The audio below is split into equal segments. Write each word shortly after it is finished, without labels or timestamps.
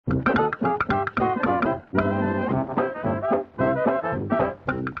Good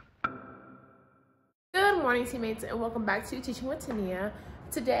morning, teammates, and welcome back to Teaching with Tania.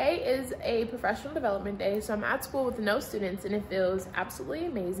 Today is a professional development day, so I'm at school with no students, and it feels absolutely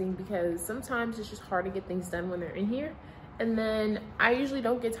amazing because sometimes it's just hard to get things done when they're in here, and then I usually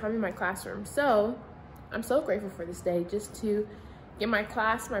don't get time in my classroom. So I'm so grateful for this day just to get my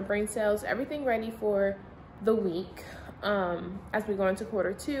class, my brain cells, everything ready for the week. As we go into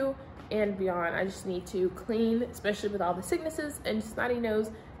quarter 2 and beyond, I just need to clean, especially with all the sicknesses and snotty nose,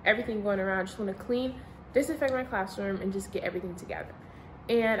 everything going around. I just want to clean, disinfect my classroom, and just get everything together.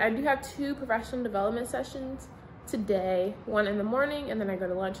 And I do have 2 professional development sessions today, one in the morning and then I go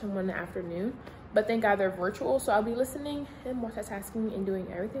to lunch and one in the afternoon. But thank God they're virtual, so I'll be listening and multitasking and doing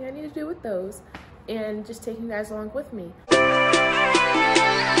everything I need to do with those and just taking you guys along with me.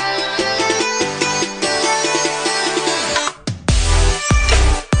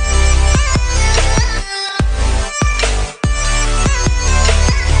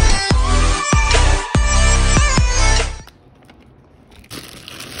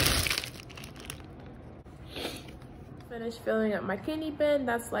 Finished filling up my candy bin.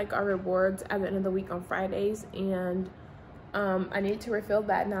 That's like our rewards at the end of the week on Fridays, and I need to refill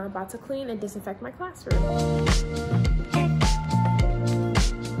that. Now I'm about to clean and disinfect my classroom. Now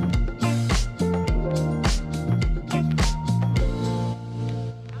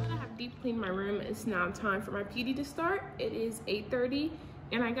that I have deep cleaned my room, it's now time for my PD to start. It is 8:30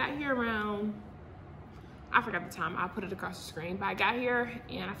 and I got here around, I forgot the time, I'll put it across the screen, but I got here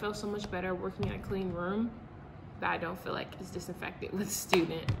and I feel so much better working in a clean room that I don't feel like it's disinfected with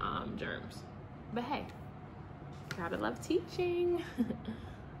student germs. But hey, gotta love teaching.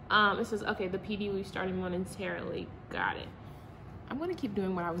 It says, okay, the PD will be starting momentarily. Got it. I'm gonna keep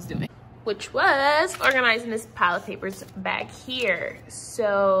doing what I was doing, which was organizing this pile of papers back here.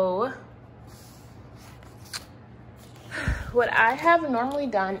 So what I have normally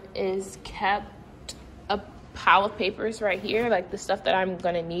done is kept a pile of papers right here, like the stuff that I'm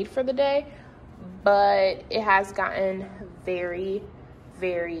gonna need for the day. But it has gotten very,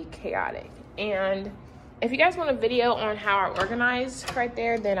 very chaotic. And if you guys want a video on how I organize right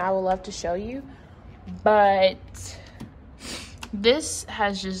there, then I would love to show you. But this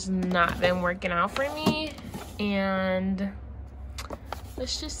has just not been working out for me. And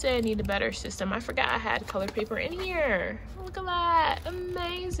let's just say I need a better system. I forgot I had colored paper in here. Look at that,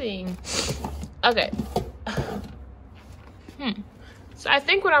 amazing. Okay. So I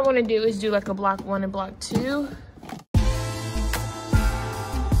think what I want to do is do like a block 1 and block 2.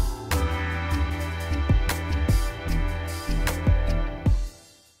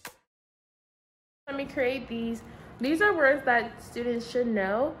 Let me create these. These are words that students should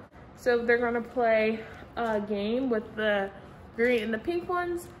know. So they're going to play a game with the green and the pink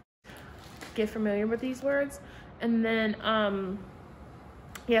ones. Get familiar with these words. And then,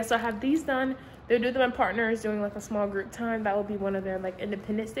 yeah, so I have these done. They'll do them in partners, doing like a small group time. That will be one of their like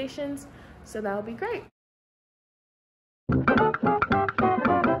independent stations. So that will be great.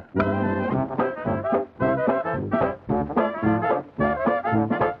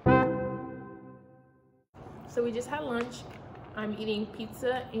 So we just had lunch. I'm eating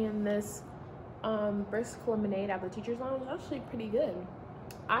pizza and this brisk lemonade at the teacher's lounge. Actually pretty good.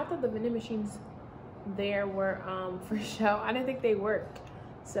 I thought the vending machines there were for show. I didn't think they worked.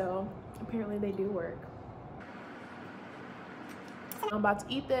 So apparently they do work. I'm about to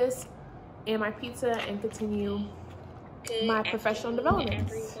eat this and my pizza and continue my professional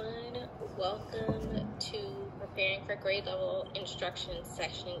development. Everyone, welcome to Preparing for Grade Level Instruction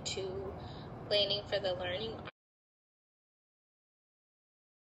Section 2, Planning for the Learning.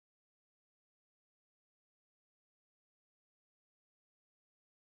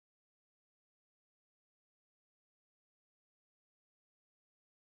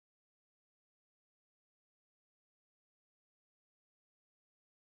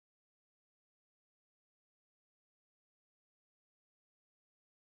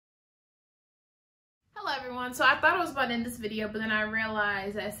 Hello everyone. So I thought I was about to end this video, but then I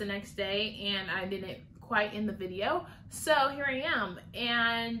realized that it's the next day and I didn't quite end the video. So here I am,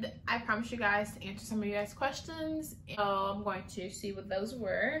 and I promised you guys to answer some of you guys' questions. So I'm going to see what those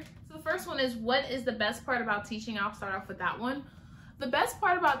were. So the first one is, what is the best part about teaching? I'll start off with that one. The best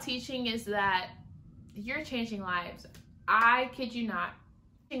part about teaching is that you're changing lives. I kid you not.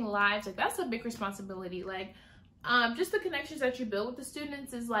 Changing lives, like that's a big responsibility. Like just the connections that you build with the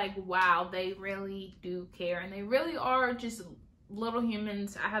students is like, wow, they really do care and they really are just little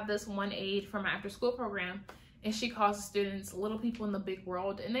humans. I have this one aide from my after school program and she calls the students little people in the big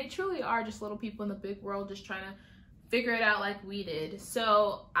world, and they truly are just little people in the big world just trying to figure it out like we did.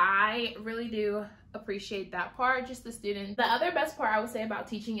 So I really do appreciate that part, just the students. The other best part I would say about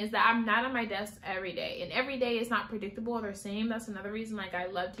teaching is that I'm not on my desk every day, and every day is not predictable or the same. That's another reason like I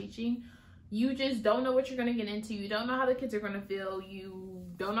love teaching. You just don't know what you're going to get into. You don't know how the kids are going to feel. You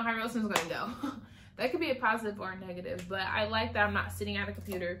don't know how your lesson's going to go. That could be a positive or a negative, but I like that I'm not sitting at a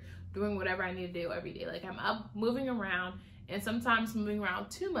computer doing whatever I need to do every day. Like I'm up moving around, and sometimes moving around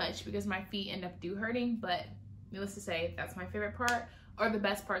too much because my feet end up hurting. But needless to say, that's my favorite part, or the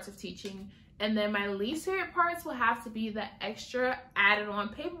best parts of teaching. And then my least favorite parts will have to be the extra added on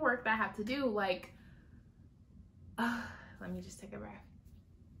paperwork that I have to do. Like, let me just take a breath.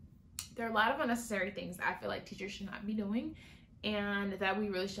 There are a lot of unnecessary things that I feel like teachers should not be doing, and that we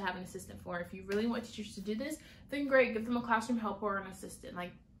really should have an assistant for. If you really want teachers to do this, then great, give them a classroom helper or an assistant.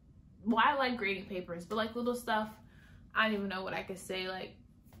 Like, well, I like grading papers, but like little stuff, I don't even know what I could say. Like,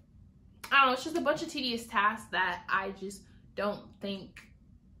 I don't know, it's just a bunch of tedious tasks that I just don't think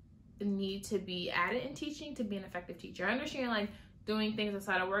need to be added in teaching to be an effective teacher. I understand like doing things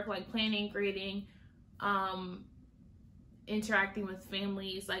outside of work, like planning, grading, interacting with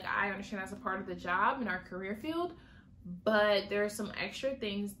families. Like I understand that's a part of the job in our career field, but there are some extra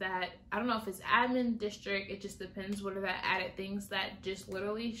things that I don't know if it's admin, district, it just depends what are the added things that just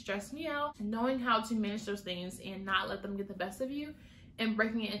literally stress me out. Knowing how to manage those things and not let them get the best of you and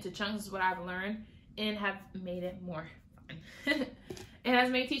breaking it into chunks is what I've learned and have made it more fun. It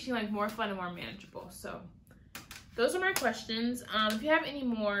has made teaching like more fun and more manageable. So those are my questions. If you have any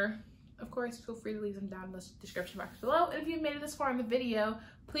more, of course, feel free to leave them down in the description box below. And if you've made it this far in the video,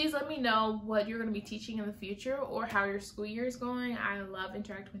 please let me know what you're going to be teaching in the future or how your school year is going. I love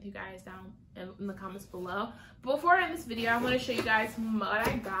interacting with you guys down in the comments below. But before I end this video, I want to show you guys what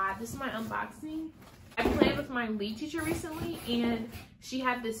I got. This is my unboxing. I played with my lead teacher recently, and she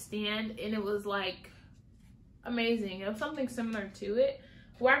had this stand, and it was like amazing. It was something similar to it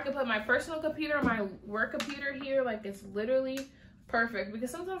where I could put my personal computer or my work computer here. Like it's literally perfect, because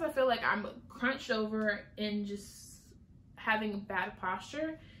sometimes I feel like I'm crunched over and just having bad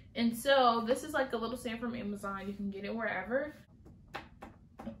posture. And so this is like a little stand from Amazon. You can get it wherever.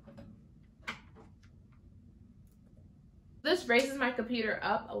 This raises my computer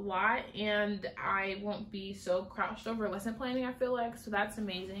up a lot, and I won't be so crouched over lesson planning, I feel like, so that's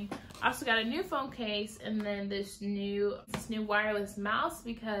amazing. I also got a new phone case, and then this new wireless mouse,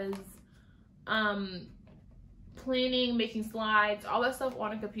 because planning, making slides, all that stuff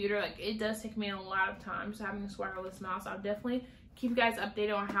on a computer, like it does take me a lot of time. So having this wireless mouse, I'll definitely keep you guys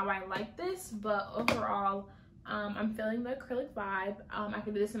updated on how I like this. But overall, I'm feeling the acrylic vibe. I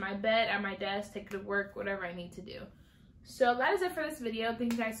can do this in my bed, at my desk, take it to work, whatever I need to do. So that is it for this video.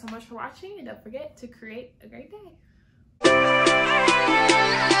 Thank you guys so much for watching, and don't forget to create a great day.